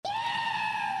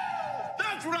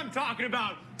That's what I'm talking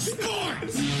about.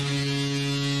 Sports!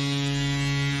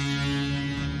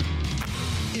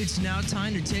 It's now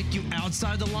time to take you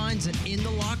outside the lines and in the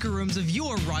locker rooms of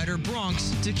your Rider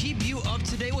Broncs to keep you up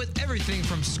to date with everything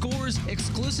from scores,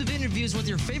 exclusive interviews with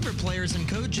your favorite players and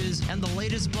coaches, and the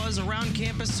latest buzz around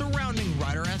campus surrounding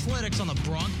Rider athletics on the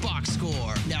Bronc Box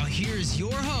Score. Now here's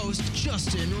your host,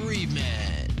 Justin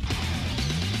Reedman.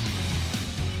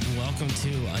 Welcome to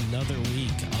another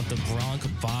week of the Bronc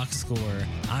Box Score.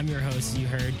 I'm your host, you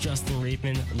heard, Justin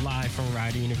Reedman, live from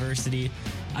Rider University.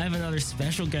 I have another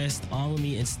special guest on with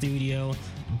me in studio,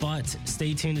 but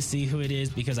stay tuned to see who it is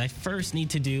because I first need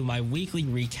to do my weekly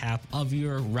recap of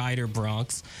your Rider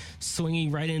Broncs.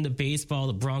 Swinging right into baseball,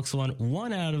 the Broncs won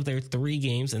one out of their 3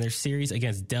 games in their series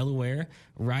against Delaware.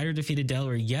 Rider defeated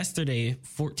Delaware yesterday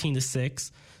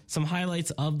 14-6. Some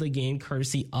highlights of the game,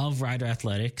 courtesy of Rider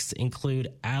Athletics,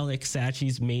 include Alex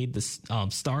Sachs made the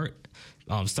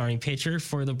starting pitcher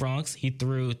for the Broncs. He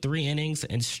threw 3 innings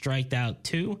and striked out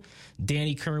 2.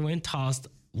 Danny Kerwin tossed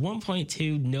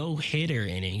 1.2 no-hitter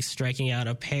innings, striking out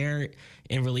a pair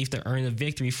in relief to earn the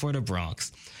victory for the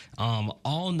Broncs.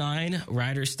 All 9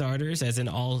 Rider starters, as in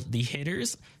all the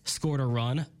hitters, scored a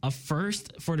run, a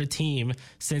first for the team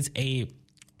since a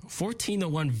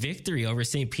 14-1 victory over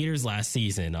St. Peter's last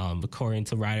season, according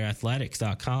to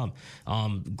RiderAthletics.com.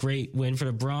 Great win for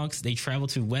the Broncs. They traveled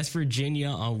to West Virginia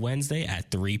on Wednesday at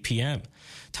 3 p.m.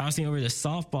 Tossing over to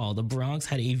softball, the Broncs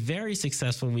had a very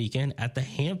successful weekend at the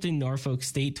Hampton-Norfolk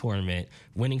State Tournament,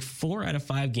 winning 4 out of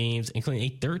 5 games, including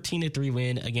a 13-3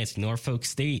 win against Norfolk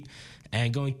State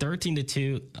and going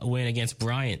 13-2 win against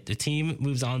Bryant. The team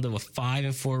moves on to a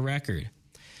 5-4 record.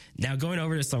 Now going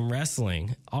over to some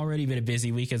wrestling, already been a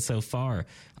busy weekend so far.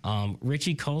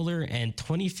 Richie Kohler and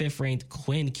 25th ranked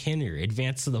Quinn Kinner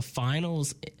advanced to the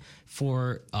finals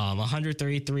for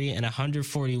 133 and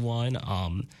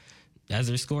 141. As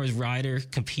their scores, Rider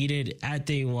competed at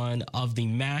day 1 of the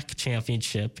MAC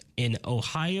championship in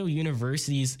Ohio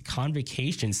University's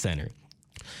Convocation Center.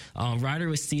 Rider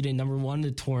was seeded number 1 in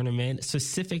the tournament,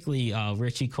 specifically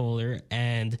Richie Kohler,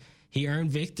 and he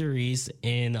earned victories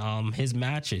in his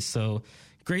matches. So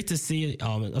great to see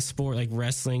a sport like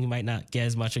wrestling might not get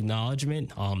as much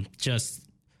acknowledgement, just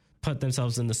put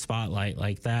themselves in the spotlight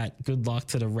like that. Good luck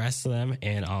to the rest of them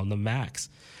and the Macs.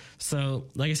 So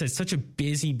like I said, such a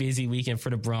busy weekend for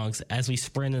the Broncs as we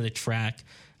sprint to the track.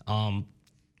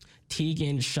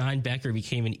 Tegan Scheinbecker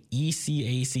became an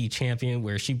ECAC champion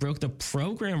where she broke the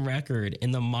program record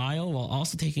in the mile while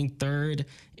also taking 3rd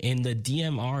in the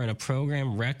DMR in a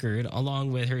program record,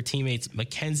 along with her teammates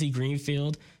Mackenzie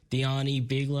Greenfield, Deani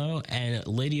Biglow, and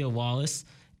Lydia Wallace.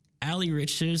 Allie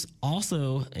Richards,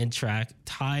 also in track,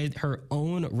 tied her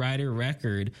own Rider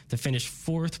record to finish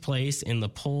 4th place in the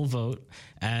poll vote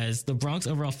as the Broncs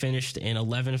overall finished in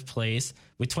 11th place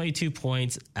with 22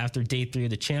 points after day 3 of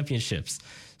the championships.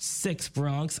 6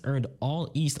 Broncs earned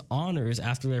all East honors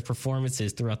after their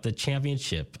performances throughout the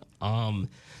championship. And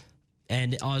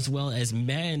as well as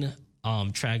men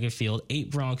track and field,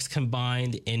 8 Broncs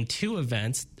combined in 2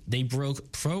 events. They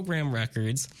broke program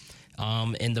records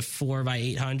in the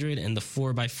 4x800 and the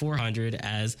 4x400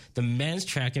 as the men's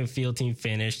track and field team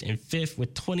finished in 5th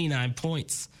with 29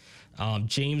 points.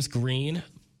 James Green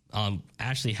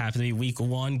actually happened to be week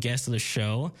 1 guest of the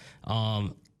show.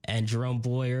 And Jerome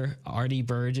Boyer, Artie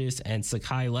Burgess, and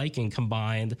Sakai Lykin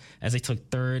combined as they took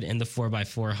 3rd in the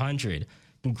 4x400.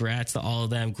 Congrats to all of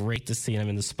them. Great to see them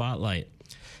in the spotlight.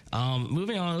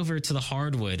 Moving on over to the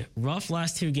hardwood. Rough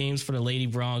last 2 games for the Lady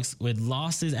Broncs with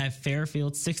losses at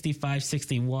Fairfield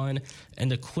 65-61 and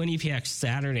the Quinnipiac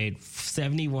Saturday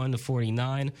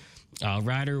 71-49.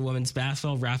 Rider women's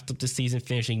basketball wrapped up the season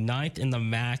finishing 9th in the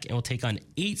MAC and will take on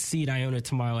 8 seed Iona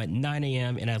tomorrow at 9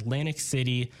 a.m. in Atlantic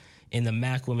City in the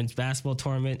MAC women's basketball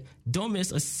tournament. Don't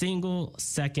miss a single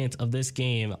second of this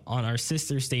game on our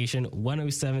sister station,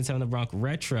 107.7 The Bronc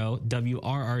Retro,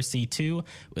 WRRC2,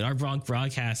 with our Bronc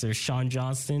broadcasters, Sean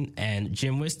Johnston and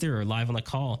Jim Wister, are live on the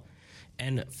call.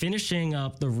 And finishing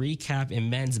up the recap in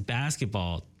men's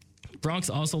basketball,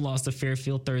 Broncs also lost to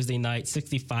Fairfield Thursday night,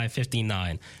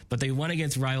 65-59, but they won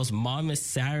against rivals Monmouth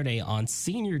Saturday on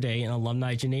Senior Day in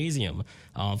Alumni Gymnasium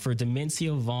for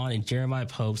Demencio Vaughn and Jeremiah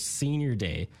Pope's Senior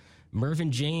Day.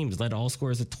 Mervyn James led all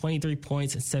scorers with 23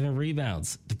 points and 7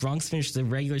 rebounds. The Broncs finished the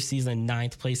regular season in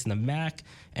 9th place in the MAC,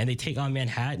 and they take on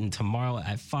Manhattan tomorrow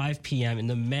at 5 p.m. in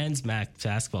the men's MAC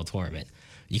basketball tournament.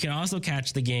 You can also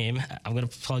catch the game, I'm going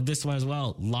to plug this one as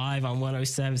well, live on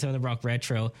 107.7 The Bronc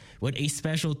Retro with a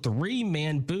special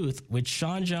 3-man booth with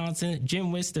Sean Johnson,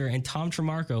 Jim Wister, and Tom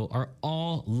Tremarco are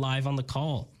all live on the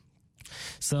call.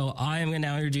 So I am going to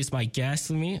now introduce my guest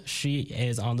with me. She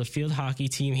is on the field hockey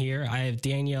team here. I have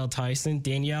Danielle Tyson.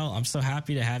 Danielle, I'm so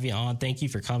happy to have you on. Thank you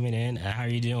for coming in. How are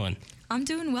you doing? I'm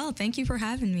doing well. Thank you for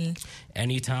having me.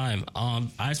 Anytime. I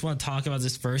just want to talk about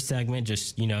this first segment,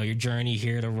 just, your journey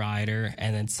here to Rider.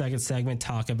 And then second segment,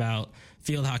 talk about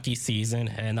field hockey season.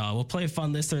 And we'll play a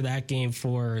fun this or that game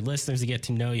for listeners to get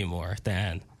to know you more at the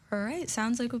end. All right.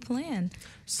 Sounds like a plan.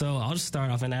 So I'll just start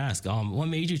off and ask, what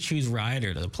made you choose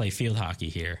Rider to play field hockey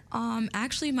here?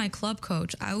 Actually, my club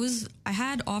coach, I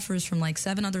had offers from like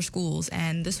 7 other schools,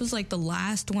 and this was like the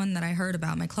last one that I heard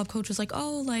about. My club coach was like,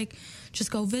 just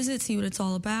go visit, see what it's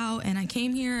all about. And I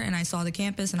came here and I saw the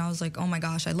campus and I was like, oh my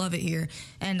gosh, I love it here.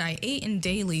 And I ate in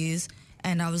dailies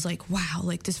and I was like, wow,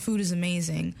 like this food is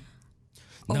amazing.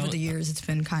 Over the years, it's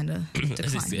been kind of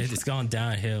declining. It's gone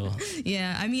downhill.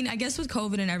 Yeah, I mean, I guess with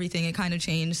COVID and everything, it kind of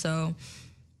changed. So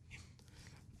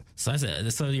that's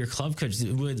it. So your club coach,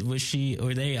 was she,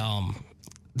 or they,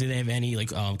 do they have any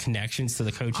connections to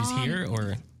the coaches here,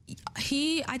 or?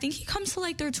 I think he comes to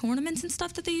like their tournaments and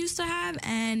stuff that they used to have,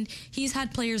 and he's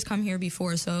had players come here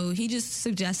before, so he just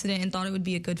suggested it and thought it would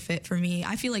be a good fit for me.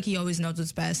 I feel like he always knows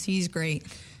what's best. He's great.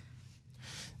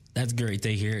 That's great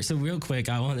to hear. So real quick,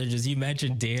 I want to you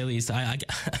mentioned dailies. I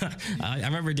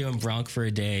remember doing Bronc for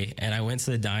a day, and I went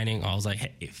to the dining. I was like,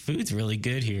 hey, food's really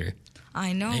good here.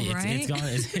 I know, right?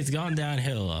 It's gone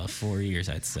downhill 4 years,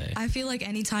 I'd say. I feel like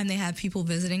anytime they have people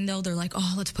visiting, though, they're like,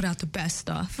 oh, let's put out the best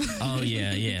stuff. Oh,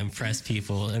 yeah, impress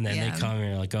people. And then they come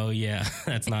here like, oh, yeah,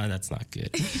 that's not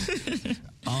good.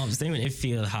 Same with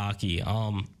infield hockey.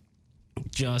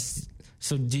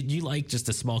 So did you like just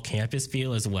a small campus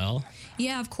feel as well?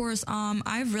 Yeah, of course.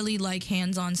 I really like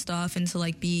hands-on stuff and to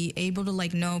like be able to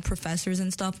like know professors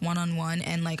and stuff one-on-one.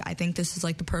 And like, I think this is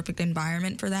like the perfect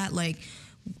environment for that. Like,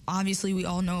 obviously we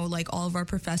all know like all of our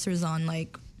professors on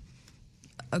like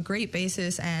a great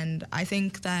basis. And I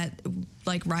think that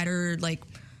like Rider like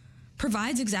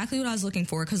provides exactly what I was looking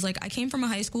for. Cause like I came from a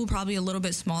high school probably a little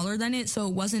bit smaller than it. So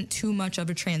it wasn't too much of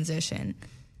a transition.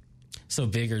 So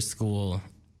bigger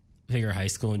high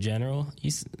school in general?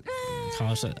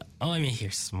 College? Oh, I mean, you're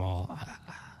small.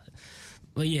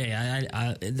 But yeah,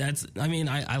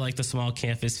 I like the small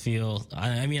campus feel.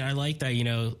 I like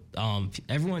that,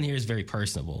 everyone here is very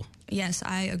personable. Yes,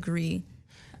 I agree.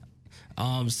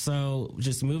 So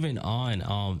just moving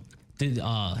on, did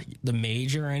the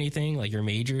major or anything, like your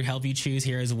major, help you choose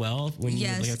here as well?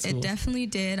 Yes, it definitely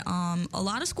did. A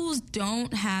lot of schools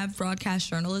don't have broadcast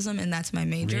journalism, and that's my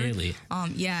major. Really?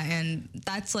 Yeah, and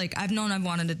that's like, I've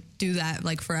wanted to do that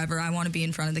like forever. I want to be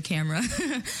in front of the camera.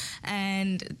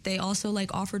 And they also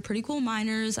like offered pretty cool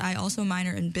minors. I also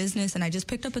minor in business, and I just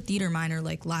picked up a theater minor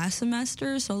like last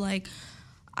semester. So like,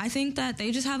 I think that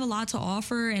they just have a lot to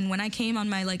offer. And when I came on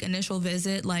my like initial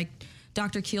visit, like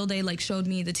Dr. Keelday like showed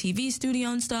me the TV studio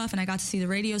and stuff, and I got to see the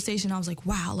radio station. I was like,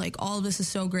 wow, like all of this is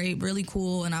so great, really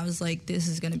cool. And I was like, this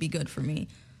is going to be good for me.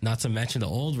 Not to mention the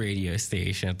old radio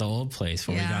station at the old place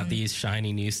where we got these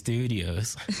shiny new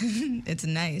studios. It's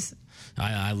nice.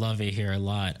 I love it here a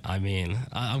lot. I mean,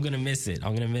 I'm going to miss it.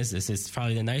 I'm going to miss this. It's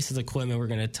probably the nicest equipment we're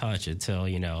going to touch until,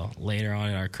 later on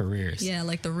in our careers. Yeah,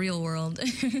 like the real world.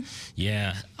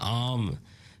 Yeah.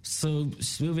 So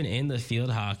moving into field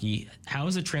hockey, how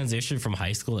is the transition from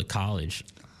high school to college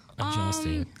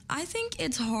adjusting? I think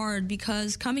it's hard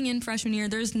because coming in freshman year,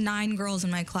 there's 9 girls in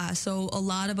my class. So a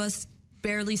lot of us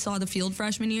barely saw the field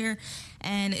freshman year.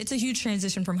 And it's a huge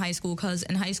transition from high school because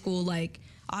in high school, like,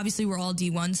 obviously we're all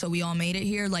D1, so we all made it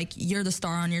here. Like, you're the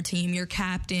star on your team, you're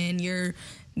captain, you're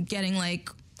getting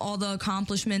like all the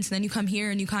accomplishments. And then you come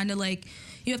here and you kind of like,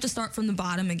 you have to start from the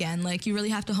bottom again. Like, you really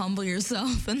have to humble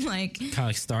yourself and like kind of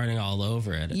like starting all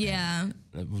over at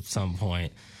some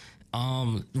point.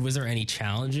 Was there any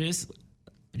challenges,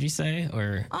 would you say?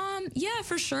 Or yeah,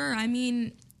 for sure. I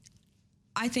mean,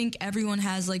 I think everyone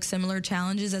has like similar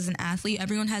challenges as an athlete.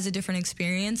 Everyone has a different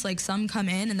experience. Like, some come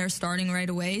in and they're starting right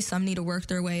away. Some need to work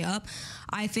their way up.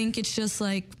 I think it's just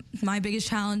like my biggest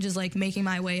challenge is like making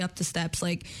my way up the steps.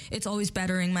 Like, it's always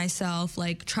bettering myself,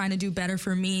 like trying to do better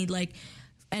for me. Like,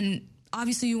 and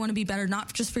obviously you want to be better,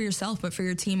 not just for yourself, but for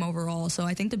your team overall. So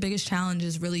I think the biggest challenge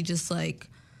is really just like,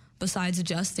 besides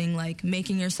adjusting, like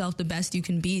making yourself the best you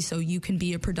can be so you can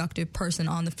be a productive person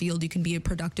on the field. You can be a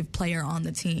productive player on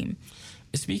the team.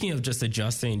 Speaking of just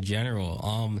adjusting in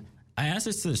general, I asked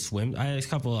this to the swim. I had a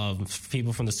couple of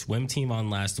people from the swim team on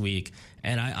last week,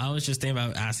 and I was just thinking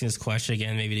about asking this question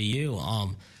again, maybe to you.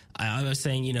 I was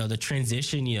saying, the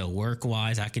transition,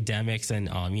 work-wise, academics, and,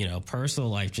 personal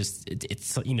life, just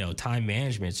it's time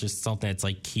management. It's just something that's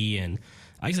like key, and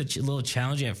I guess it's a little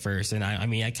challenging at first. And I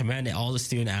mean, I commend all the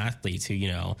student athletes who,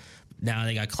 now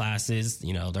they got classes,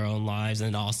 you know, their own lives,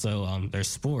 and also their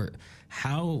sport.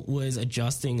 How was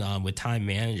adjusting with time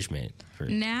management?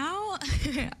 Now,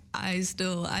 I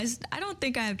don't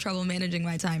think I have trouble managing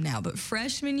my time now, but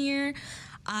freshman year,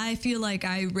 I feel like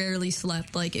I rarely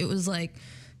slept. Like, it was like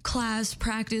class,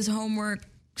 practice, homework,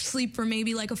 sleep for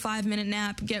maybe like a 5-minute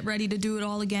nap, get ready to do it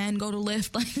all again, go to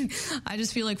lift. Like, I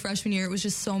just feel like freshman year, it was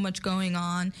just so much going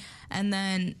on. And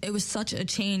then it was such a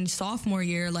change sophomore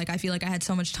year. Like, I feel like I had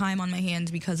so much time on my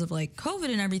hands because of like COVID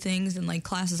and everything, and like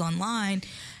classes online.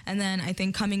 And then I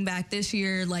think coming back this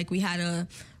year, like we had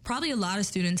probably a lot of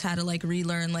students had to like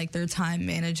relearn like their time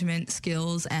management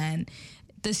skills. And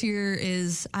this year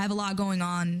I have a lot going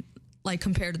on, like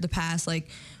compared to the past, like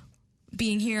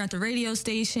being here at the radio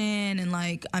station, and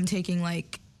like I'm taking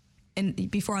like,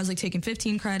 and before I was like taking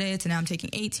 15 credits and now I'm taking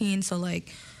 18. So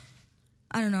like,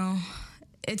 I don't know.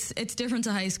 It's different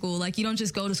to high school. Like, you don't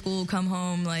just go to school, come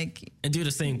home, like, and do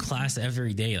the same class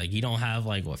every day. Like, you don't have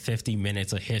like 50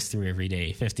 minutes of history every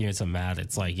day, 50 minutes of math.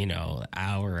 It's like, you know,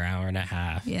 hour and a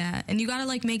half. Yeah, and you gotta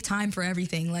like make time for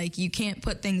everything. Like, you can't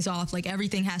put things off. Like,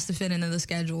 everything has to fit into the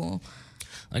schedule.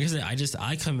 Like I said,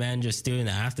 I commend just student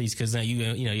athletes, because now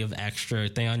you have extra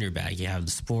thing on your back. You have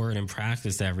the sport and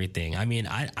practice, everything. I mean,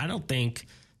 I don't think,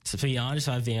 to be honest,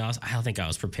 if I'm being honest, I don't think I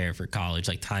was prepared for college,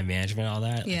 like time management, all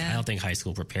that. Yeah. Like, I don't think high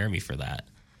school prepared me for that.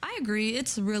 I agree.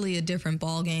 It's really a different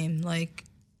ball game. Like,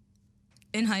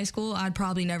 in high school, I'd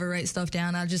probably never write stuff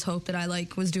down. I just hope that I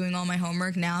like was doing all my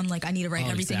homework. Now I'm like, I need to write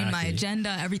everything in my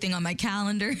agenda, everything on my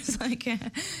calendars. Like,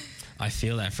 I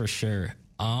feel that for sure.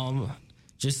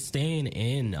 Just staying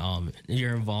in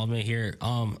your involvement here.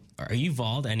 Are you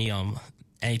involved anything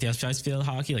else besides field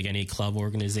hockey, like any club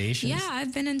organizations? Yeah,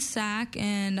 I've been in SAC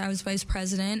and I was vice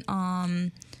president.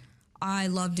 I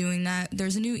love doing that.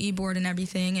 There's a new e-board and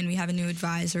everything, and we have a new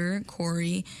advisor,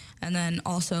 Corey. And then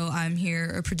also I'm here,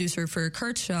 a producer for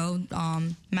Kurt's show,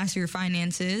 Master Your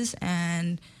Finances,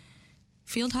 and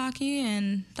field hockey,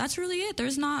 and that's really it.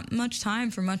 There's not much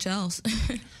time for much else.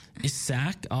 Is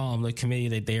SAC the committee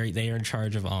that they are in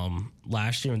charge of?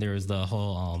 Last year when there was the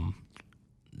whole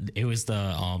it was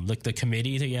the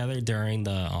committee together during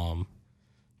the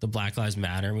Black Lives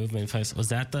Matter movement. Was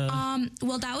that the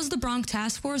well, that was the Bronc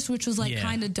task force, which was like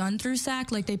kind of done through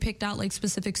SAC. Like, they picked out like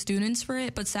specific students for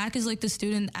it, but SAC is like the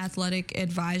Student Athletic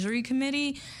Advisory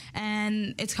Committee,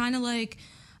 and it's kind of like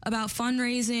about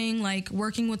fundraising, like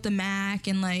working with the MAC,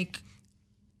 and like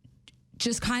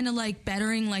just kind of like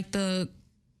bettering like the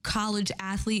college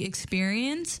athlete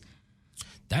experience.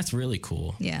 That's really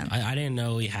cool. Yeah. I didn't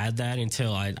know we had that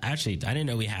until I didn't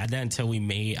know we had that until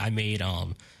I made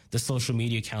the social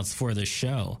media accounts for the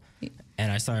show. Yeah.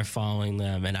 And I started following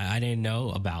them, and I didn't know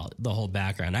about the whole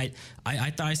background. I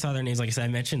thought I saw their names. Like I said, I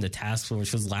mentioned the task force,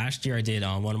 which was last year I did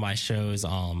on one of my shows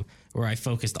where I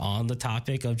focused on the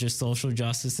topic of just social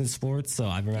justice in sports. So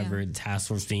I remember the task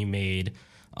force being made,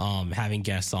 having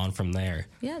guests on from there.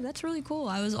 Yeah, that's really cool.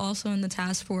 I was also in the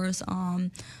task force.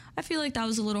 I feel like that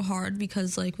was a little hard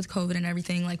because, like, with COVID and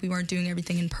everything, like, we weren't doing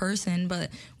everything in person. But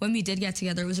when we did get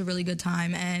together, it was a really good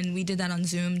time. And we did that on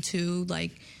Zoom, too.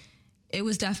 Like, it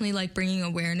was definitely, like, bringing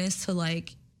awareness to,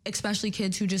 like, especially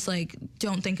kids who just, like,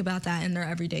 don't think about that in their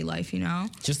everyday life, you know?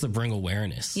 Just to bring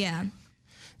awareness. Yeah.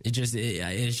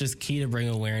 It's just key to bring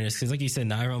awareness, because like you said,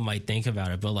 not everyone might think about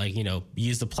it, but like, you know,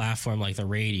 use the platform like the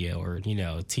radio or, you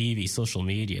know, TV, social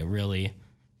media really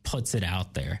puts it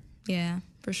out there. Yeah,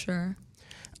 for sure.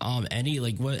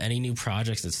 Any new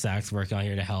projects that SAC's working on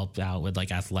here to help out with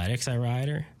like athletics at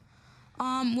Rider?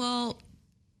 Well,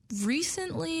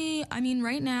 recently, I mean,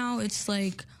 right now it's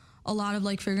like a lot of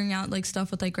like figuring out like stuff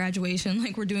with like graduation.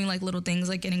 Like, we're doing like little things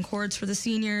like getting cords for the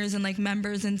seniors and like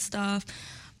members and stuff.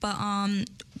 But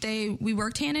we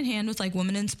worked hand in hand with like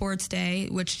Women in Sports Day,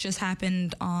 which just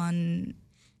happened on,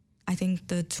 I think,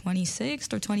 the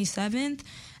 26th or 27th.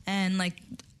 And like,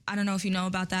 I don't know if you know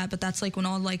about that, but that's like when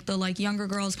all like the like younger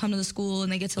girls come to the school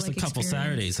and they get to like a couple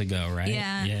Saturdays ago, right?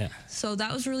 Yeah. So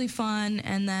that was really fun.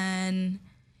 And then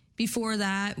before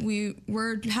that, we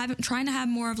were trying to have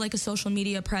more of like a social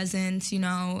media presence, you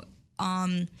know.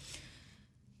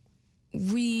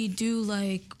 We do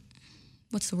like,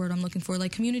 what's the word I'm looking for?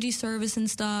 Like community service and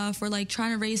stuff. We're like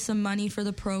trying to raise some money for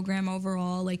the program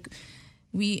overall. Like,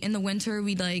 in the winter,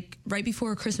 we like right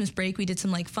before Christmas break, we did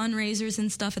some like fundraisers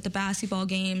and stuff at the basketball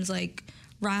games, like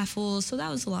raffles. So that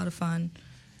was a lot of fun.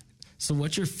 So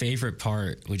what's your favorite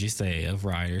part, would you say, of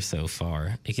Rider so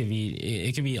far? It could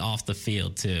be off the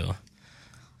field too.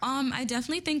 I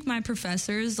definitely think my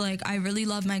professors, like, I really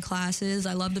love my classes.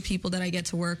 I love the people that I get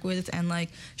to work with. And, like,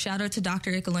 shout out to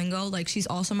Dr. Icalingo. Like, she's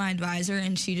also my advisor,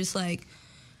 and she just, like,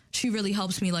 she really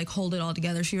helps me like hold it all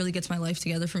together. She really gets my life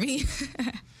together for me.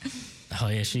 Oh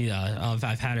yeah,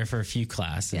 I've had her for a few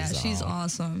classes. Yeah, she's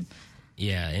awesome.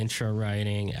 Yeah, intro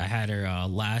writing. I had her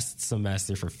last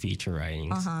semester for feature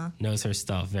writing. Knows her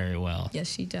stuff very well. Yes,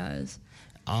 she does.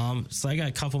 So I got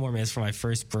a couple more minutes for my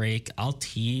first break. I'll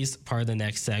tease part of the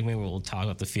next segment where we'll talk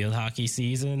about the field hockey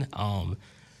season.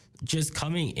 Just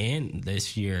coming in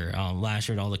this year, last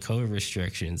year, with all the COVID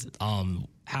restrictions,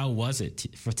 how was it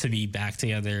to be back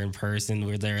together in person?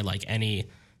 Were there like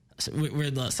some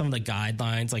of the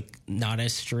guidelines like not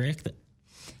as strict?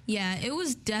 Yeah, it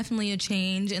was definitely a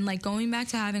change, and like going back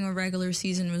to having a regular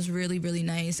season was really, really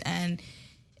nice. And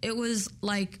it was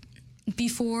like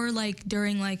before, like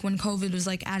during like when COVID was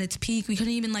like at its peak, we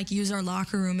couldn't even like use our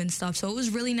locker room and stuff. So it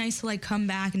was really nice to like come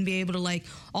back and be able to like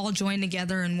all join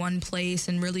together in one place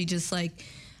and really just like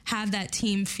have that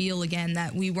team feel again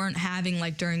that we weren't having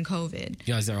like during COVID.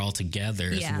 You guys are all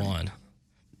together as one.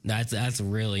 That's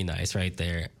really nice right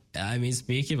there. I mean,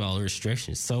 speaking of all the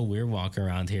restrictions, it's so weird walking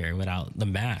around here without the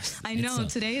mask. I know.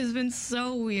 Today has been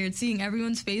so weird seeing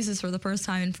everyone's faces for the first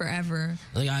time in forever.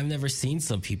 Like, I've never seen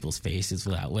some people's faces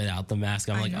without the mask.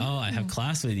 I'm like, oh, I have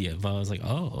class with you. But I was like,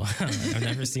 oh, I've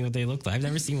never seen what they look like. I've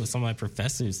never seen what some of my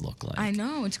professors look like. I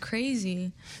know. It's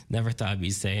crazy. Never thought I'd be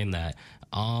saying that.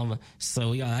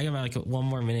 So yeah, I got like one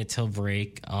more minute till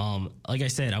break. Like I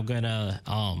said, I'm going to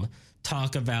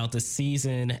talk about the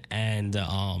season and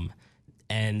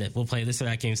we'll play this or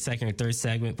that game second or third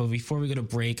segment. But before we go to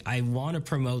break, I want to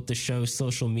promote the show's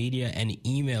social media and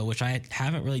email, which I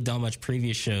haven't really done much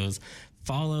previous shows.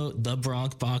 Follow the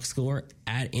Bronc Box Score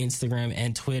at Instagram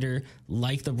and Twitter.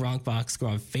 Like the Bronc Box Score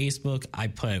on Facebook. I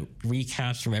put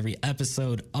recaps from every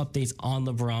episode, updates on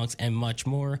the Bronx, and much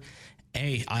more.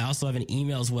 Hey, I also have an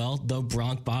email as well, the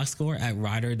Bronc Box Score at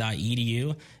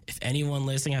rider.edu. If anyone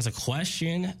listening has a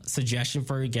question, suggestion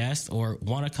for a guest, or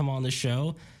want to come on the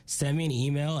show, send me an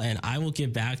email and I will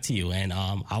get back to you and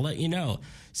I'll let you know.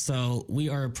 So we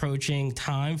are approaching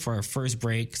time for our first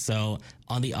break. So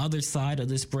on the other side of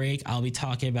this break, I'll be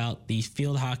talking about the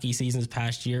field hockey seasons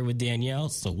past year with Danielle.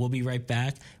 So we'll be right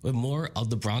back with more of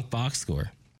the Bronc Box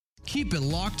Score. Keep it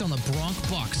locked on the Bronc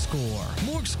Box Score.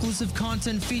 More exclusive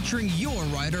content featuring your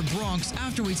Rider Broncs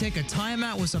after we take a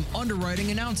timeout with some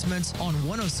underwriting announcements on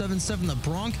 107.7 The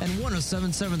Bronc and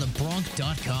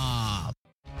 107.7thebronc.com.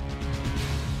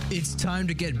 It's time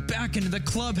to get back into the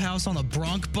clubhouse on the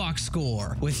Bronc Box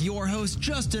Score with your host,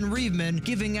 Justin Reedman,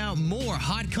 giving out more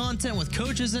hot content with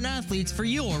coaches and athletes for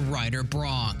your Rider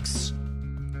Broncs.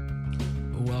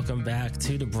 Welcome back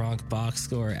to the Bronc Box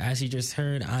Score. As you just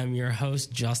heard, I'm your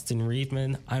host, Justin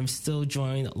Reedman. I'm still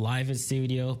joined live in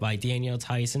studio by Danielle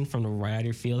Tyson from the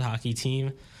Rider Field Hockey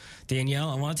team. Danielle,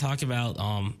 I want to talk about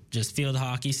just field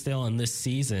hockey still in this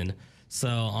season. So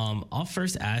I'll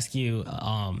first ask you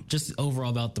just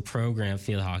overall about the program,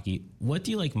 field hockey. What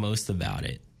do you like most about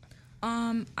it?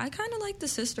 I kind of like the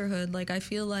sisterhood. Like, I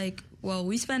feel like, well,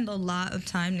 we spend a lot of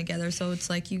time together, so it's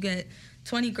like you get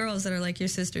 20 girls that are like your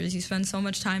sisters. You spend so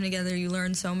much time together. You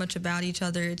learn so much about each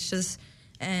other. It's just,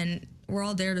 and we're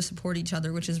all there to support each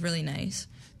other, which is really nice.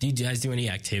 Do you guys do any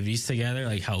activities together,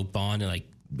 like help bond and like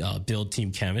build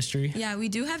team chemistry? Yeah, we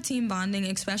do have team bonding,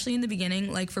 especially in the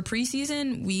beginning. Like for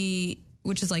preseason,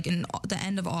 which is like in the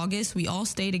end of August, we all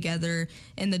stay together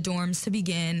in the dorms to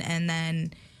begin, and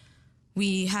then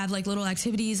we have like little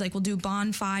activities, like we'll do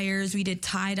bonfires. We did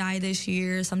tie-dye this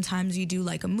year. Sometimes we do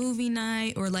like a movie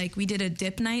night, or like we did a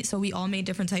dip night. So we all made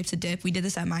different types of dip. We did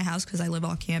this at my house because I live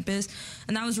off campus,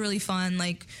 and that was really fun.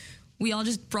 Like we all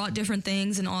just brought different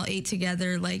things and all ate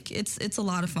together. Like it's a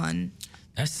lot of fun.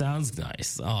 That sounds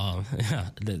nice.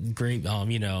 The great,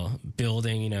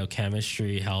 building,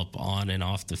 chemistry, help on and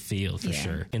off the field for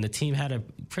sure. And the team had a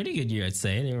pretty good year, I'd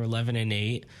say. They were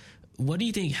 11-8. What do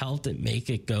you think helped it make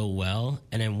it go well?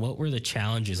 And then what were the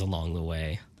challenges along the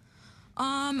way?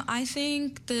 I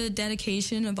think the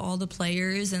dedication of all the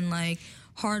players and like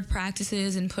hard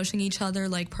practices and pushing each other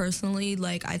like personally,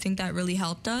 like I think that really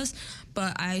helped us.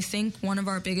 But I think one of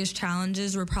our biggest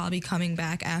challenges were probably coming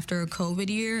back after a COVID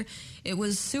year. It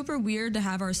was super weird to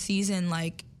have our season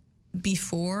like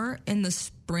before in the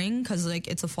spring because like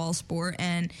it's a fall sport,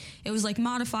 and it was like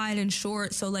modified and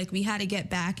short, so like we had to get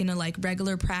back into like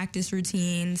regular practice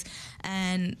routines.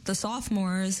 And the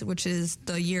sophomores, which is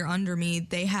the year under me,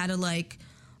 they had to like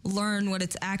learn what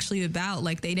it's actually about.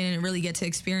 Like they didn't really get to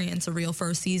experience a real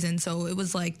first season, so it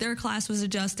was like their class was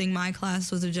adjusting, my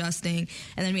class was adjusting,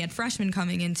 and then we had freshmen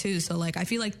coming in too. So like I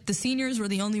feel like the seniors were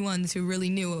the only ones who really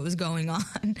knew what was going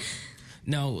on.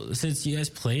 Now, since you guys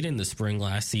played in the spring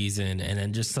last season and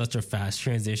then just such a fast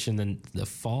transition in the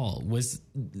fall, was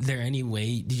there any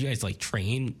way, did you guys like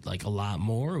train like a lot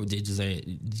more? Or did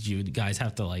you guys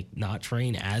have to like not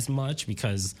train as much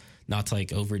because not to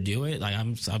like overdo it? Like,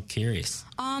 I'm curious.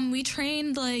 We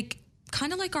trained like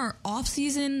kind of like our off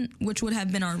season, which would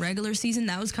have been our regular season.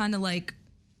 That was kind of like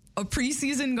a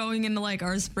preseason going into like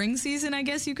our spring season, I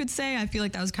guess you could say. I feel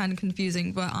like that was kind of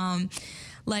confusing, but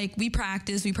like we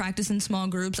practice in small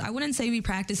groups. I wouldn't say we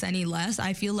practice any less.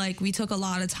 I feel like we took a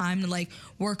lot of time to like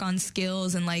work on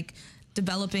skills and like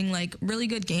developing like really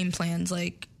good game plans,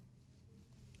 like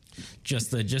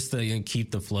just to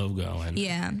keep the flow going.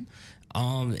 Yeah.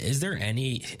 Is there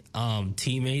any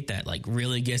teammate that like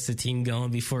really gets the team going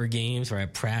before games or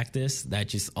at practice that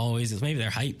just always is maybe their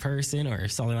hype person or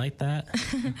something like that?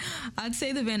 I'd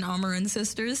say the Van Ammeren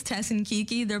sisters, Tess and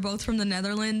Kiki. They're both from the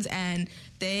Netherlands, and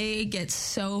they get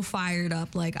so fired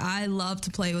up. Like, I love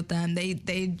to play with them.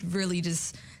 They really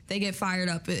just, they get fired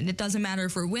up. And it doesn't matter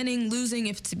if we're winning, losing,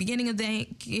 if it's the beginning of the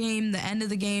game, the end of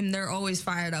the game, they're always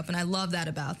fired up, and I love that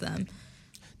about them.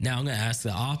 Now I'm going to ask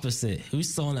the opposite.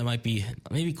 Who's someone that might be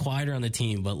maybe quieter on the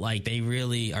team, but like they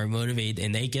really are motivated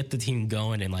and they get the team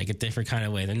going in like a different kind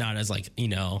of way? They're not as like,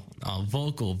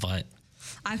 vocal, but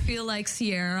I feel like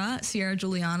Sierra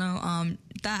Giuliano,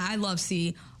 that I love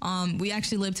C. We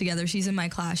actually live together. She's in my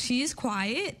class. She's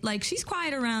quiet. Like, she's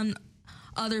quiet around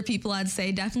other people, I'd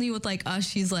say. Definitely with like us,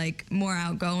 she's like more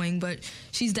outgoing, but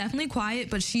she's definitely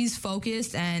quiet, but she's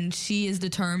focused and she is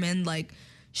determined. Like,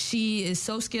 she is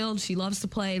so skilled. She loves to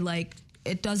play. Like,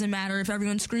 it doesn't matter if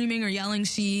everyone's screaming or yelling.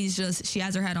 She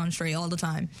has her head on straight all the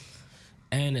time.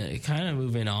 And kind of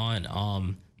moving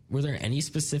on, were there any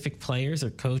specific players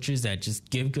or coaches that just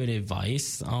give good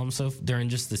advice so during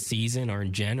just the season or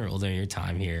in general during your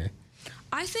time here?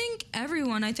 I think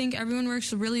everyone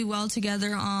works really well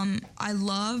together. I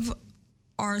love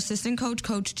our assistant coach,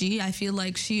 Coach G. I feel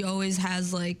like she always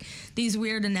has like these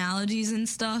weird analogies and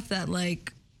stuff that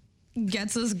like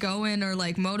gets us going or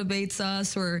like motivates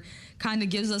us or kind of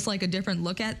gives us like a different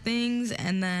look at things.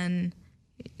 And then,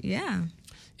 yeah.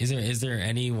 Is there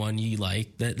anyone you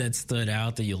like that stood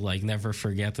out that you'll like never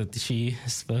forget that she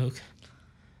spoke?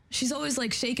 She's always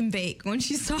like shake and bake when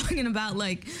she's talking about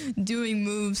like doing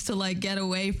moves to like get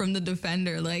away from the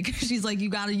defender. Like, she's like, you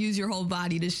got to use your whole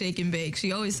body to shake and bake.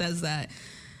 She always says that.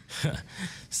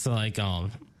 So like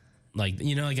like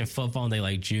in football they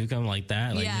like juke them like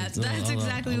that. Like, yeah, that's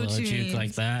exactly what you mean. Juke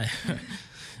like that.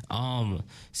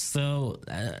 So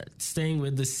staying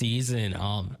with the season,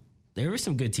 there were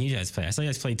some good teams you guys played. I saw you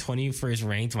guys played 21st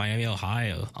ranked Miami,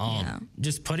 Ohio.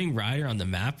 Just putting Ryder on the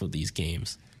map with these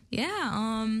games.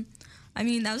 Yeah, I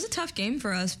mean, that was a tough game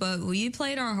for us, but we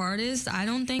played our hardest. I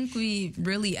don't think we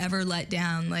really ever let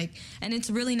down. Like, and it's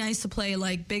really nice to play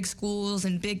like big schools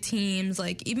and big teams.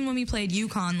 Like, even when we played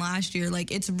UConn last year,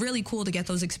 like, it's really cool to get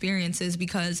those experiences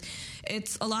because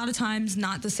it's a lot of times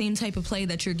not the same type of play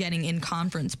that you're getting in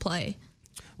conference play.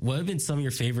 What have been some of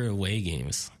your favorite away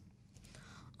games?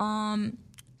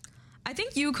 I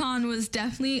think UConn was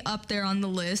definitely up there on the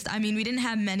list. I mean, we didn't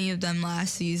have many of them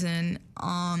last season.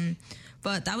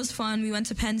 But that was fun. We went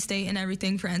to Penn State and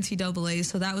everything for NCAA,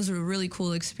 so that was a really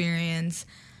cool experience.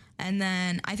 And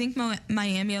then I think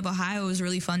Miami of Ohio was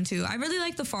really fun, too. I really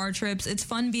like the far trips. It's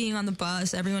fun being on the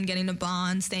bus, everyone getting to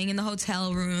bond, staying in the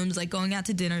hotel rooms, like going out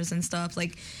to dinners and stuff.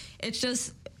 Like,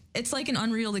 it's like an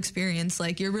unreal experience.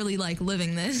 Like, you're really, like,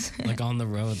 living this. Like, on the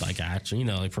road, like, actually,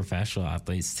 like, professional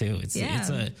athletes, too.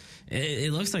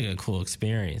 It looks like a cool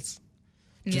experience.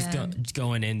 Just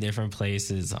going in different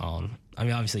places. I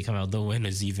mean, obviously, coming out the win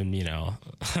is even,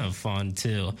 fun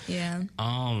too. Yeah.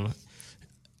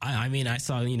 I mean, I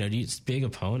saw, these big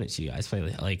opponents you guys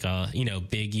play, like,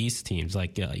 Big East teams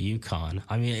like UConn.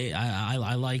 I mean,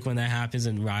 I like when that happens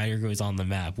and Ryder goes on the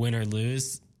map. Win or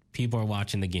lose, people are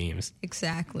watching the games.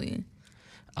 Exactly.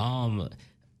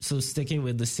 So sticking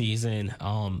with the season,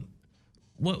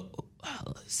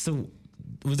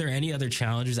 was there any other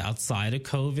challenges outside of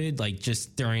COVID, like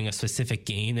just during a specific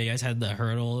game that you guys had to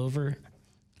hurdle over?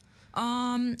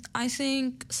 I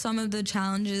think some of the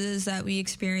challenges that we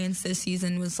experienced this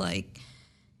season was like,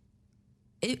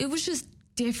 it was just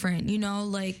different,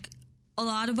 like a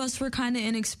lot of us were kind of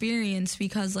inexperienced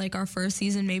because like our first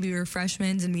season, maybe we were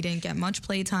freshmen and we didn't get much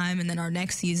play time. And then our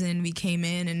next season we came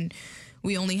in and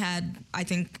we only had, I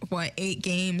think, 8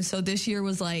 games. So this year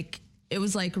was like, it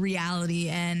was like reality.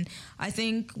 And I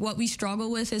think what we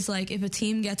struggle with is like if a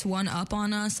team gets one up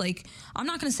on us, like I'm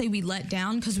not going to say we let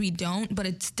down because we don't, but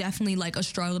it's definitely like a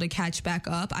struggle to catch back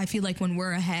up. I feel like when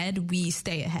we're ahead, we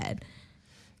stay ahead.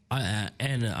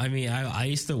 I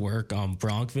used to work on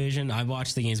Bronc Vision. I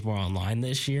watched the games more online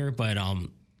this year, but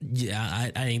yeah,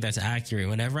 I think that's accurate.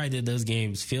 Whenever I did those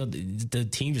games, the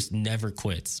team just never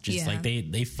quits. Just like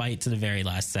they fight to the very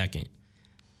last second.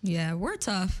 Yeah, we're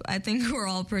tough. I think we're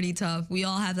all pretty tough. We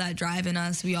all have that drive in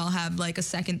us. We all have like a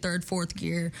second, third, fourth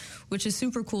gear, which is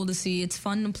super cool to see. It's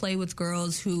fun to play with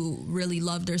girls who really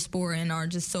love their sport and are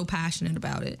just so passionate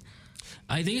about it.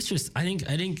 I think it's just I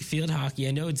think field hockey,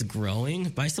 I know it's growing,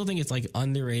 but I still think it's like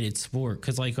underrated sport.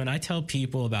 Because like when I tell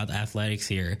people about athletics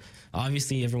here,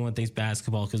 obviously everyone thinks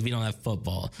basketball because we don't have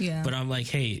football. Yeah. But I'm like,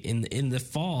 hey, in the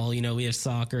fall, we have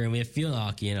soccer and we have field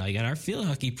hockey, and like our field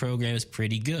hockey program is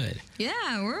pretty good. Yeah,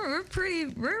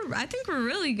 I think we're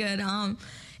really good.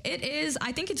 It is.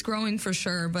 I think it's growing for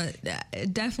sure, but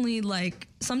definitely like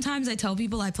sometimes I tell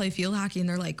people I play field hockey and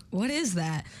they're like, "What is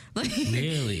that?" Like,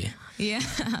 really? Yeah,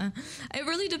 it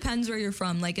really depends where you're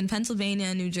from. Like in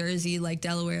Pennsylvania, New Jersey, like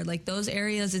Delaware, like those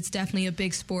areas, it's definitely a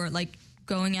big sport. Like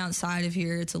going outside of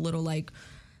here, it's a little like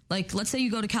let's say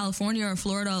you go to California or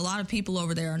Florida, a lot of people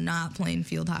over there are not playing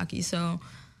field hockey. So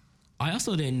I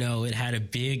also didn't know it had a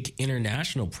big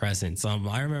international presence.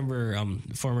 I remember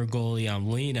former goalie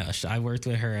Lena. I worked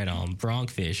with her at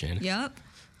Bronc Vision. Yep.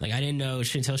 Like I didn't know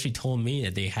until she told me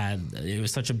that it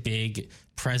was such a big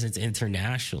presence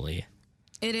internationally.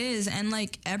 It is, and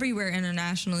like everywhere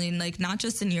internationally, and like not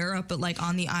just in Europe, but like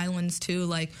on the islands too.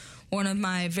 Like one of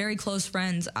my very close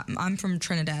friends, I'm from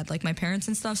Trinidad, like my parents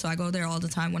and stuff, so I go there all the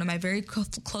time. One of my very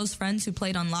close friends who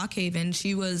played on Lock Haven,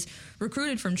 she was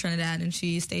recruited from Trinidad, and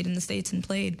she stayed in the States and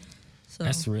played. So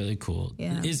that's really cool.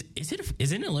 Yeah. Is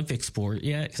it an Olympic sport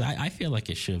yet? Because I feel like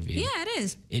it should be. Yeah, it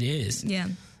is. It is. Yeah.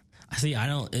 See,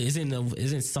 is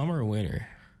it summer or winter?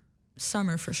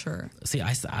 Summer for sure. See,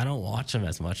 I don't watch them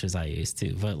as much as I used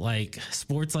to, but like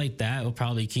sports like that will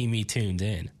probably keep me tuned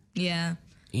in. Yeah.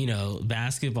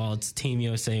 Basketball, it's Team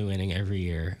USA winning every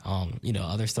year.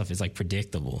 Other stuff is like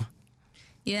predictable.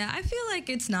 Yeah, I feel like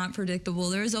it's not predictable.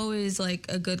 There's always like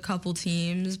a good couple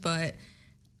teams, but.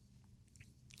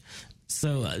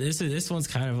 So this one's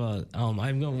kind of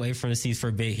I'm going away from the seas for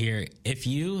a bit here. If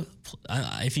you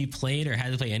played or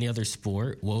had to play any other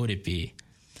sport, what would it be?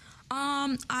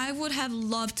 I would have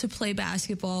loved to play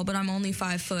basketball, but I'm only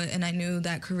 5 foot, and I knew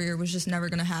that career was just never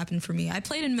going to happen for me. I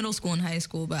played in middle school and high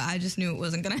school, but I just knew it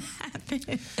wasn't going to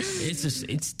happen.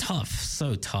 It's tough,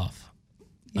 so tough.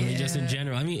 Yeah. I mean, just in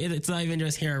general. I mean, it's not even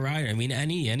just here at Ryder. I mean,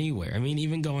 anywhere. I mean,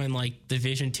 even going like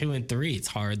Division 2 and 3, it's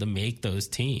hard to make those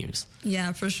teams.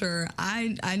 Yeah, for sure.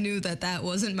 I knew that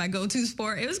wasn't my go-to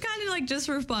sport. It was kind of like just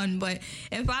for fun, but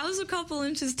if I was a couple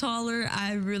inches taller,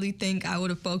 I really think I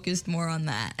would have focused more on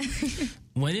that.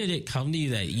 When did it come to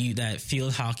you that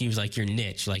field hockey was like your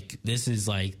niche? Like this is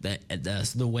like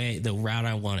the route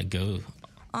I want to go.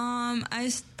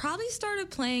 I probably started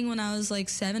playing when I was like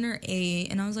 7 or 8,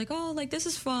 and I was like, oh, like this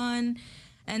is fun.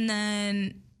 And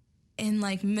then in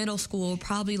like middle school,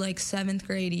 probably like 7th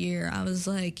grade year, I was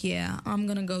like, yeah, I'm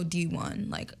gonna go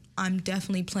D1. Like I'm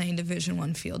definitely playing Division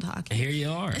 1 field hockey. Here you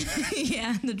are.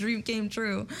 Yeah, the dream came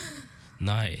true.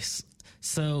 Nice.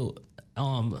 So,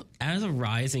 as a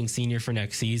rising senior for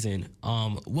next season,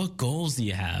 what goals do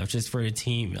you have just for the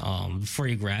team before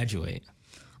you graduate?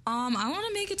 I want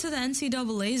to make it to the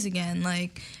NCAAs again.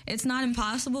 Like, it's not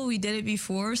impossible. We did it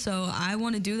before, so I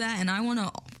want to do that, and I want to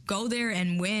go there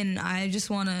and win. I just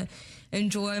want to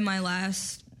enjoy my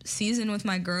last season with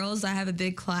my girls. I have a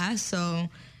big class, so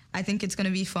I think it's going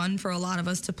to be fun for a lot of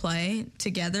us to play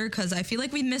together because I feel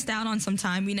like we missed out on some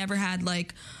time. We never had,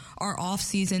 like, our off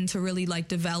season to really, like,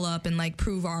 develop and, like,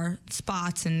 prove our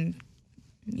spots, and,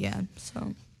 yeah,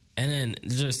 so... And then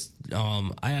just,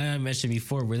 I mentioned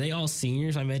before, were they all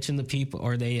seniors? I mentioned the people,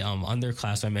 or they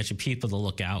underclass? I mentioned people to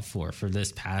look out for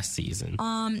this past season.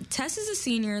 Tess is a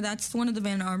senior. That's one of the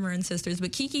Van Armeren sisters.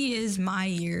 But Kiki is my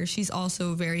year. She's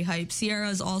also very hype. Sierra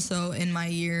is also in my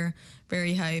year,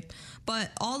 very hype.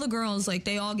 But all the girls, like,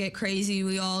 they all get crazy.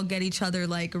 We all get each other,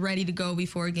 like, ready to go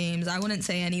before games. I wouldn't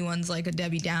say anyone's, like, a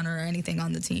Debbie Downer or anything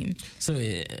on the team. So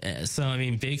I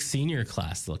mean, big senior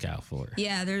class to look out for.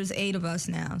 Yeah, there's 8 of us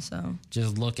now, so.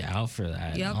 Just look out for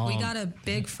that. Yep, we got a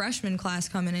big freshman class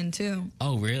coming in, too.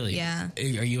 Oh, really? Yeah. Are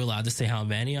you allowed to say how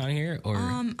many on here? Or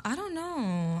I don't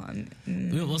know.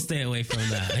 We'll stay away from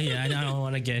that. Yeah, I don't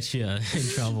want to get you in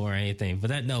trouble or anything.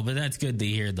 But that's good to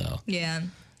hear, though. Yeah.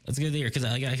 That's good to hear because,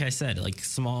 like I said, like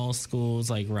small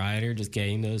schools like Ryder, just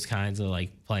getting those kinds of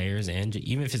like players, and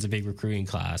even if it's a big recruiting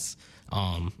class,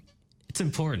 it's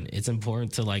important. It's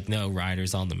important to like know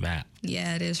Ryder's on the map.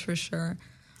 Yeah, it is for sure.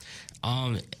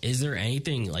 Is there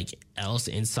anything like else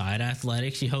inside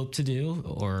athletics you hope to do,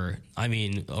 or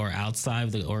outside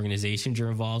of the organizations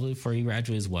you're involved with before you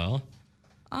graduate as well?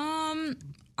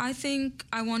 I think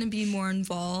I want to be more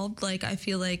involved. Like, I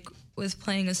feel like with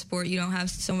playing a sport, you don't have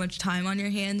so much time on your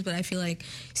hands, but I feel like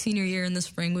senior year in the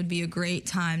spring would be a great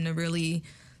time to really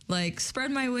like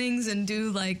spread my wings and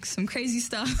do like some crazy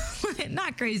stuff.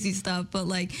 Not crazy stuff, but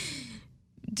like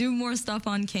do more stuff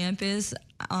on campus.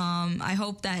 I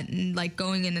hope that like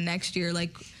going into next year,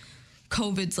 like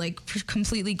COVID's like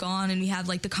completely gone and we have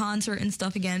like the concert and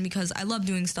stuff again, because I love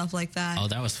doing stuff like that. Oh,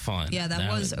 that was fun. Yeah,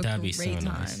 that was a great time.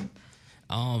 Nice.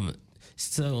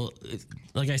 So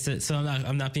like I said, so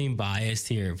I'm not being biased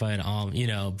here, but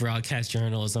broadcast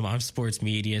journalism, I'm sports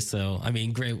media, so I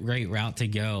mean great route to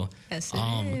go. Yes, it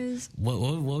is. What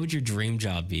would your dream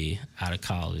job be out of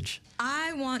college?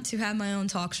 I want to have my own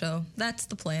talk show. That's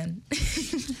the plan.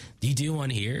 Do you do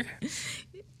one here?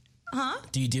 Huh?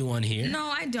 Do you do one here? No,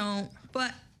 I don't.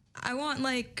 But I want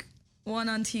like one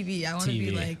on TV. I want to be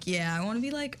like, I want to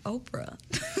be like Oprah.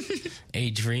 A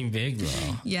dream big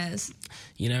though. Yes.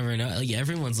 You never know. Like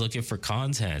everyone's looking for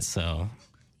content, so.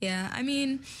 Yeah, I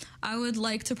mean, I would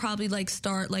like to probably like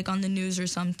start like on the news or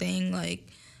something, like,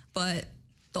 but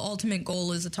the ultimate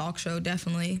goal is a talk show,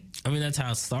 definitely. I mean, that's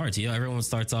how it starts. Everyone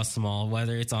starts off small,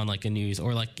 whether it's on like a news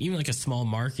or like even like a small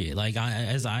market. Like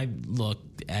as I look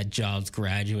at jobs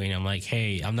graduating, I'm like,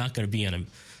 hey, I'm not going to be on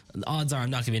odds are I'm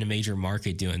not going to be in a major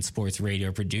market doing sports radio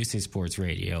or producing sports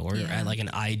radio or at like an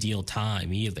ideal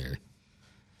time either.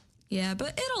 Yeah,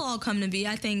 but it'll all come to be.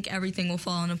 I think everything will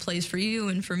fall into place for you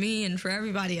and for me and for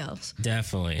everybody else.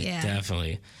 Definitely. Yeah.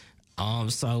 Definitely.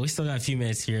 So we still got a few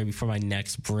minutes here before my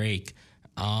next break.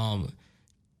 I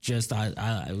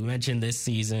mentioned this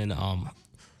season.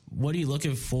 What are you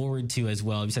looking forward to as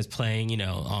well? Besides playing,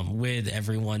 with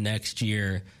everyone next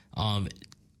year,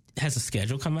 has the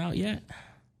schedule come out yet?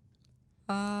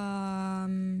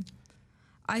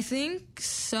 I think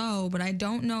so, but I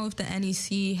don't know if the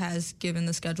NEC has given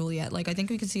the schedule yet. Like, I think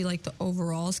we could see like the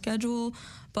overall schedule,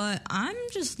 but I'm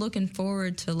just looking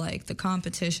forward to like the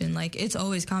competition. Like, it's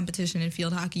always competition in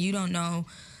field hockey. You don't know.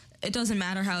 It doesn't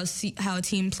matter how a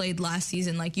team played last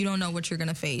season. Like, you don't know what you're going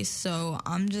to face. So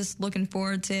I'm just looking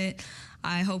forward to it.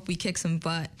 I hope we kick some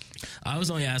butt. I was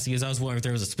only asking because I was wondering if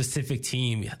there was a specific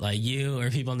team, like you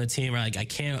or people on the team, are like, I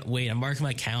can't wait. I'm marking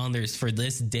my calendars for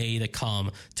this day to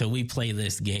come till we play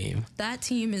this game. That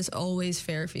team is always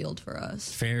Fairfield for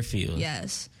us. Fairfield?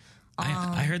 Yes.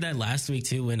 I heard that last week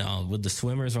too when with the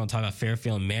swimmers when I talk about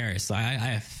Fairfield and Marist.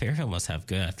 So Fairfield must have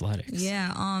good athletics.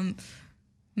 Yeah.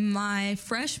 My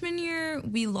freshman year,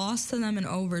 we lost to them in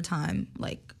overtime,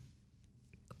 like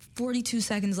 42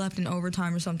 seconds left in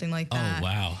overtime or something like that. Oh,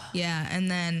 wow. Yeah,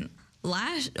 and then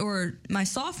my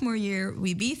sophomore year,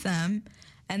 we beat them,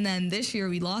 and then this year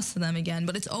we lost to them again.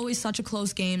 But it's always such a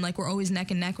close game. Like, we're always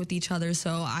neck and neck with each other.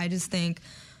 So I just think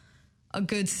a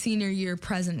good senior year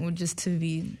present would just to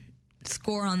be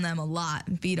score on them a lot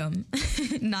and beat them.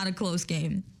 Not a close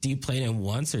game. Do you play them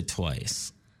once or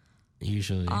twice,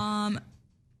 usually?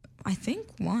 I think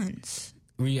once.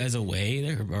 Were you guys away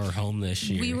there or home this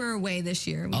year? We were away this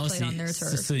year. We played on their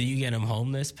turf. So you get them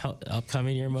home this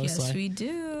upcoming year, most likely? Yes, we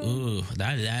do. Ooh,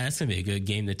 that's going to be a good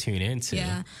game to tune into.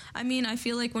 Yeah. I mean, I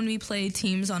feel like when we play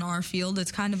teams on our field,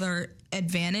 it's kind of our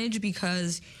advantage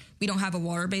because we don't have a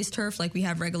water-based turf like we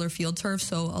have regular field turf.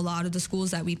 So a lot of the schools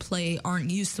that we play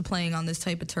aren't used to playing on this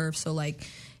type of turf. So, like,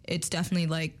 it's definitely,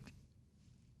 like,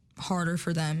 harder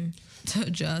for them to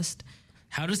adjust.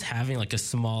 How does having like a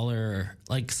smaller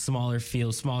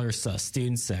field, smaller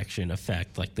student section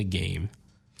affect like the game?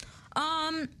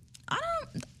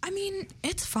 I mean,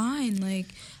 it's fine. Like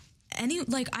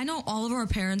I know all of our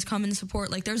parents come and support.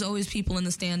 Like, there's always people in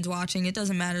the stands watching. It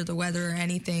doesn't matter the weather or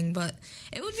anything, but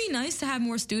it would be nice to have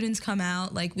more students come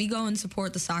out. Like, we go and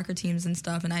support the soccer teams and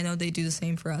stuff, and I know they do the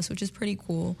same for us, which is pretty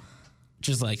cool.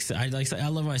 Just I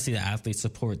love when I see the athletes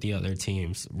support the other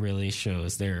teams. Really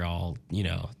shows they're all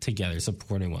together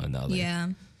supporting one another. Yeah.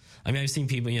 I mean, I've seen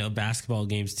people basketball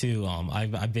games too.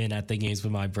 I've been at the games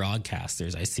with my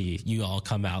broadcasters. I see you all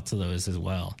come out to those as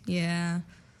well. Yeah,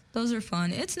 those are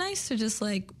fun. It's nice to just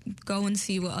like go and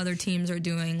see what other teams are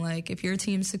doing. Like, if your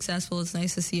team's successful, it's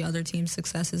nice to see other teams'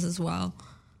 successes as well.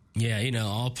 Yeah,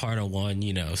 all part of one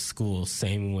school,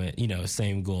 same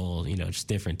goal. Just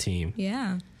different team.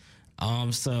 Yeah.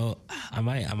 So I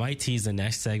might tease the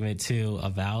next segment too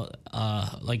about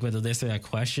like with this or that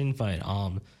question, but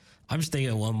I'm just thinking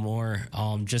of one more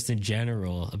just in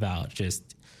general about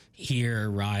just here,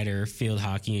 Rider, field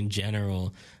hockey in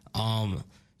general.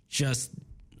 Just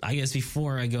I guess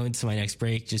before I go into my next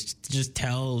break, just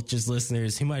tell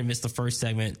listeners who might have missed the first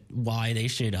segment why they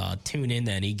should tune in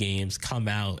to any games come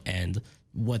out and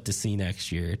what to see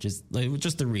next year. Just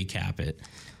to recap it.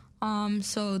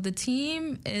 So the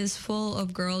team is full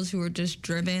of girls who are just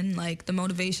driven. Like, the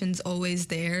motivation's always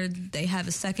there. They have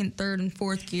a second, third, and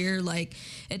fourth gear. Like,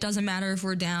 it doesn't matter if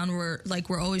we're down. We're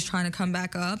always trying to come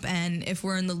back up. And if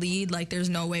we're in the lead, like, there's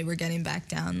no way we're getting back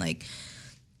down. Like,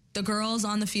 the girls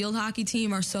on the field hockey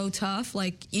team are so tough.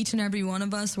 Like, each and every one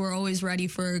of us, we're always ready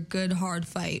for a good, hard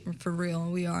fight. For real,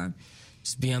 we are.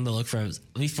 Just be on the look for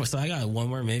before. So I got 1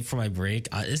 more minute for my break.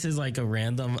 This is like a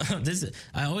random. I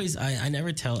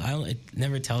never tell a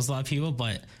lot of people,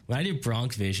 but when I did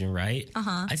Bronc Vision, right?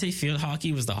 I'd say field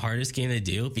hockey was the hardest game to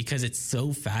do because it's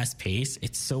so fast paced.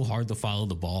 It's so hard to follow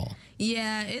the ball.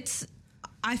 Yeah,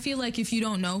 I feel like if you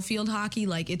don't know field hockey,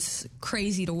 like, it's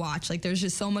crazy to watch. Like, there's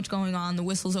just so much going on. The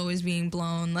whistle's always being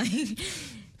blown. Like.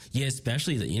 Yeah,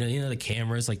 especially the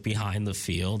cameras like behind the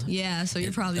field. Yeah, so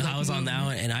you're probably. I was on that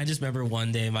one, and I just remember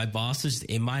one day my boss was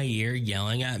in my ear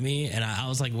yelling at me, and I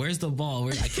was like, "Where's the ball?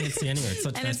 I can't see anywhere." It's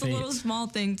such and it's a little small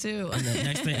thing too. And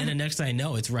the next thing I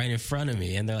know, it's right in front of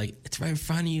me, and they're like, "It's right in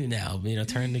front of you now."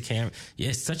 Turn the camera. Yeah,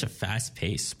 it's such a fast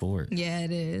paced sport. Yeah,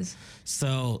 it is.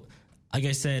 So, like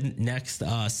I said, next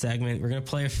segment we're gonna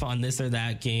play a fun this or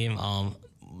that game.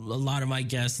 A lot of my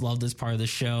guests love this part of the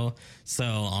show,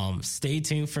 so stay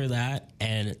tuned for that.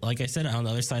 And like I said, on the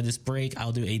other side of this break,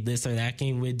 I'll do a this or that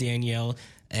game with Danielle.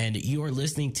 And you are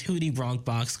listening to the Bronc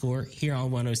Box Score here on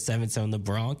 107.7 The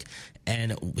Bronc.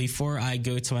 And before I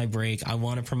go to my break, I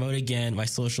want to promote again my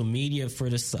social media for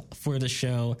the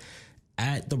show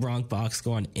at the Bronc Box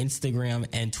Score on Instagram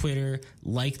and Twitter,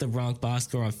 like the Bronc Box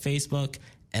Score on Facebook.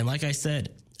 And like I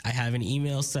said, I have an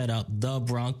email set up,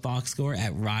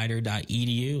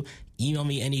 thebroncboxscore@rider.edu. Email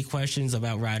me any questions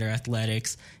about Rider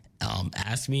Athletics.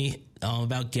 Ask me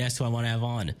about guests who I want to have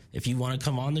on. If you want to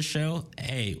come on the show,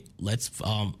 hey, let's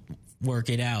work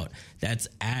it out. That's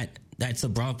the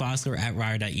Bronc Box Score at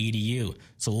rider.edu.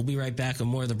 So we'll be right back with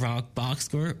more of the Bronc Box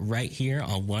Score right here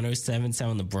on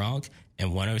 107.7 The Bronc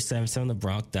and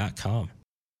 107.7thebronc.com.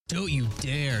 Don't you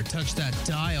dare touch that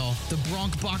dial. The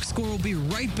Bronc Box Score will be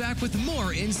right back with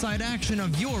more inside action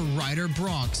of your Rider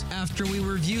Broncs after we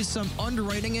review some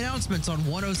underwriting announcements on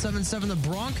 107.7 The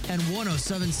Bronc and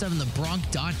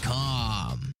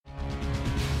 107.7thebronc.com.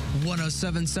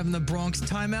 107.7 The Bronx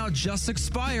timeout just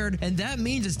expired, and that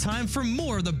means it's time for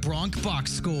more of the Bronc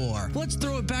Box Score. Let's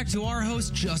throw it back to our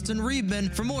host, Justin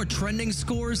Riebman, for more trending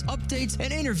scores, updates,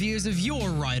 and interviews of your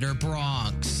Rider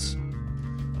Broncs.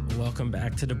 Welcome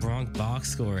back to the Bronc Box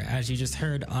Score. As you just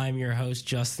heard, I'm your host,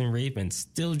 Justin Riebman,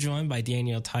 still joined by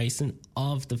Danielle Tyson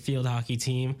of the field hockey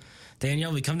team.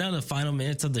 Danielle, we come down to the final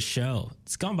minutes of the show.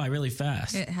 It's gone by really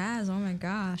fast. It has. Oh, my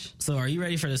gosh. So are you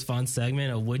ready for this fun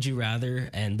segment of Would You Rather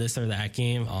and this or that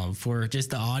game for just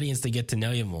the audience to get to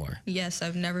know you more? Yes,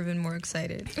 I've never been more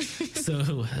excited.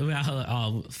 So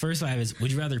first I have is,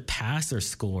 would you rather pass or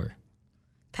score?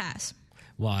 Pass.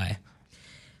 Why?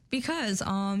 Because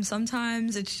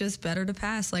sometimes it's just better to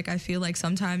pass. Like, I feel like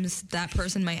sometimes that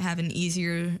person might have an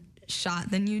easier shot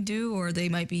than you do, or they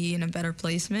might be in a better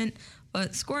placement.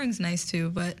 But scoring's nice too,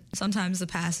 but sometimes the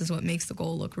pass is what makes the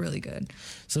goal look really good.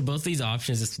 So both these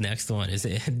options, this next one,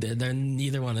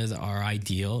 neither one are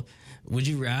ideal. Would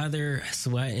you rather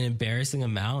sweat an embarrassing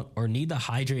amount or need to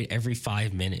hydrate every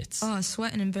 5 minutes? Oh,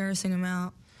 sweat an embarrassing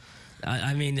amount.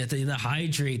 I mean, the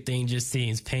hydrate thing just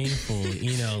seems painful,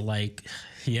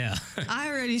 yeah. I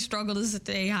already struggle to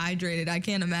stay hydrated. I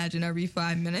can't imagine every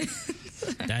 5 minutes.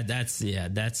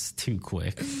 That's too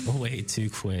quick. Way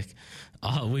too quick.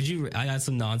 I got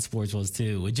some non-sports ones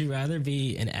too. Would you rather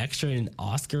be an extra in an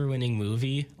Oscar-winning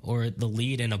movie or the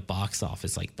lead in a box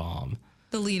office like Bomb?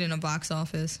 The lead in a box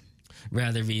office.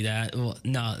 Rather be that? Well,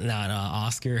 not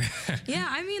Oscar. Yeah,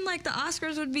 I mean, like, the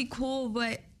Oscars would be cool,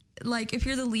 but like, if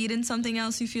you're the lead in something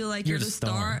else, you feel like you're the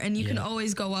star, and you can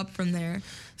always go up from there.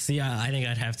 See, I think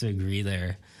I'd have to agree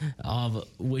there.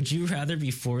 Would you rather be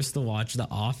forced to watch The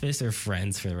Office or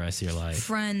Friends for the rest of your life?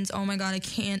 Friends. Oh my God, I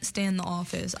can't stand The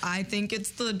Office. I think it's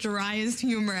the driest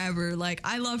humor ever. Like,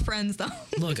 I love Friends though.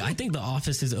 Look, I think The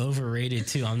Office is overrated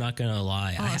too. I'm not gonna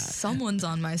lie. Oh, someone's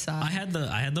on my side. I had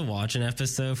to watch an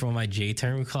episode for one of my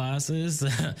J-term classes.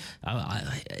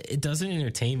 It doesn't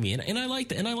entertain me, and I like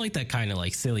that kind of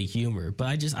like silly humor. But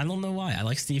I don't know why. I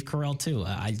like Steve Carell too.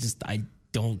 I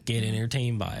don't get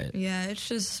entertained by it. Yeah, it's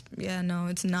just, no,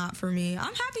 it's not for me.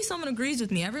 I'm happy someone agrees with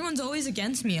me. Everyone's always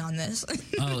against me on this.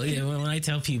 Oh, yeah. When I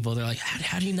tell people, they're like,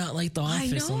 how do you not like The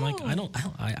Office? I'm like, I'm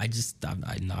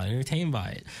not entertained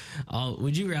by it.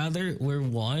 Would you rather wear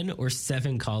 1 or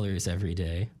 7 colors every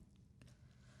day?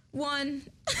 1.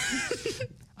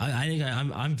 I think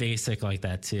I'm basic like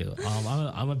that too.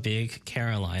 I'm a big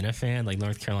Carolina fan, like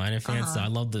North Carolina fan. So I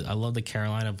love the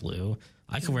Carolina blue.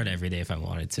 I could wear it every day if I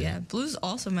wanted to. Yeah, blue's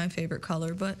also my favorite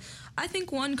color, but I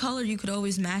think one color you could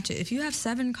always match it. If you have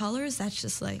 7 colors, that's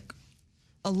just like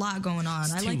a lot going on.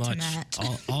 It's I too like much, to match.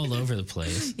 all over the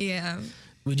place. Yeah.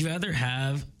 Would you rather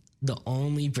have the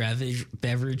only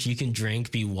beverage you can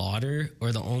drink be water,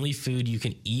 or the only food you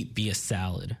can eat be a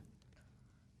salad?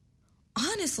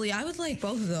 Honestly, I would like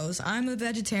both of those. I'm a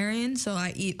vegetarian, so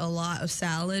I eat a lot of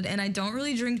salad, and I don't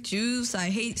really drink juice. I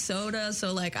hate soda,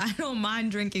 so like I don't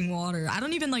mind drinking water. I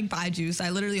don't even like buy juice.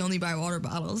 I literally only buy water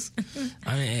bottles.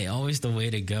 I mean, hey, always the way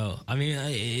to go. I mean,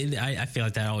 I feel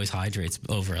like that always hydrates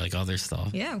over like other stuff.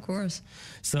 Yeah, of course.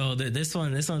 So this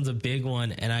one's a big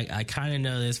one, and I kind of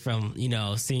know this from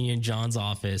seeing you in John's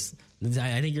office.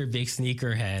 I think you're a big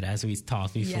sneakerhead, as we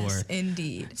talked before. Yes,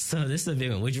 indeed. So this is a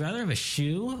big one. Would you rather have a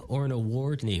shoe or an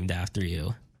award named after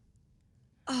you?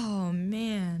 Oh,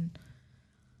 man.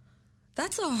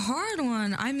 That's a hard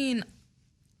one. I mean,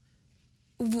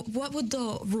 what would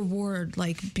the reward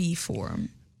be for?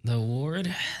 The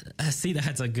award? See,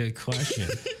 that's a good question.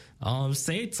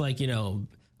 Say it's like,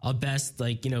 a best,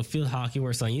 field hockey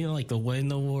or something, like the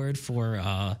Wooden Award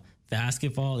for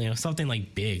basketball, something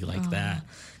like big like that.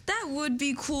 That would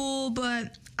be cool,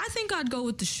 but I think I'd go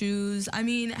with the shoes. I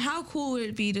mean, how cool would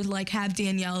it be to have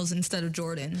Danielle's instead of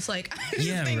Jordan's? I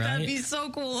just think that'd be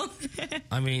so cool.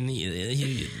 I mean,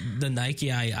 the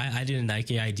Nike, I did a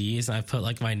Nike IDs and I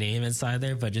put my name inside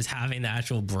there, but just having the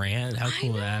actual brand, how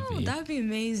cool would that be? That'd be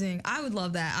amazing. I would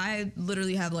love that. I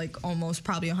literally have almost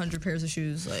probably 100 pairs of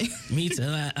shoes. Me too.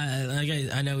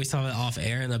 I know we saw it off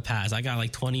air in the past. I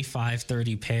got 25,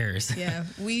 30 pairs. Yeah,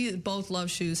 we both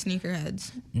love shoes, sneakerheads.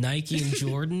 Nike and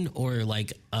Jordan, or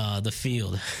the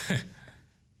field?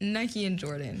 Nike and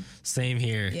Jordan. Same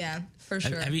here. Yeah, for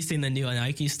sure. Have you seen the new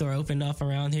Nike store opened up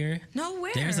around here? No,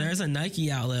 where? There's a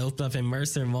Nike outlet opened up in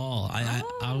Mercer Mall. I'm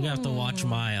gonna have to watch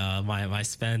my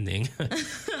spending.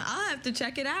 I'll have to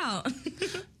check it out.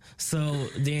 So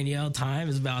Danielle, time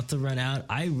is about to run out.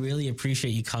 I really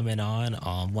appreciate you coming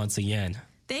on once again.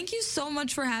 Thank you so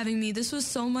much for having me. This was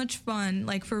so much fun.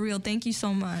 For real, thank you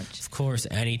so much. Of course,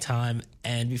 anytime.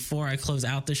 And before I close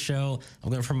out the show, I'm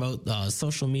going to promote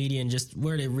social media and just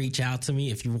where to reach out to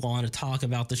me if you want to talk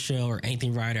about the show or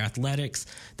anything Rider Athletics.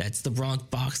 That's the Bronc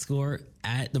Box Score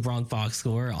at the Bronc Box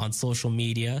Score on social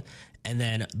media. And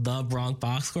then the Bronc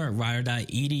Box Score at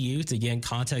rider.edu to get in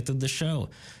contact with the show.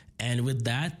 And with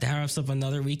that wraps up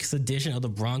another week's edition of the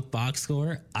Bronc Box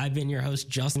Score. I've been your host,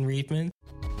 Justin Reitman.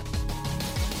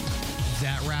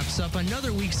 That wraps up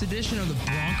another week's edition of the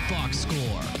Bronc Box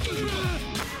Score.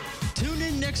 Tune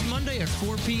in next Monday at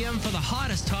 4 p.m. for the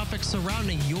hottest topics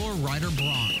surrounding your Rider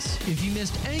Broncs. If you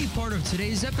missed any part of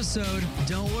today's episode,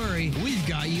 don't worry, we've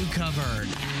got you covered.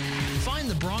 Find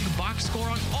the Bronc Box Score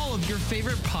on all of your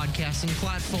favorite podcasting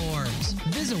platforms.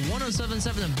 Visit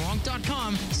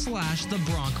 1077thebronc.com/the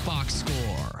Bronc Box Score.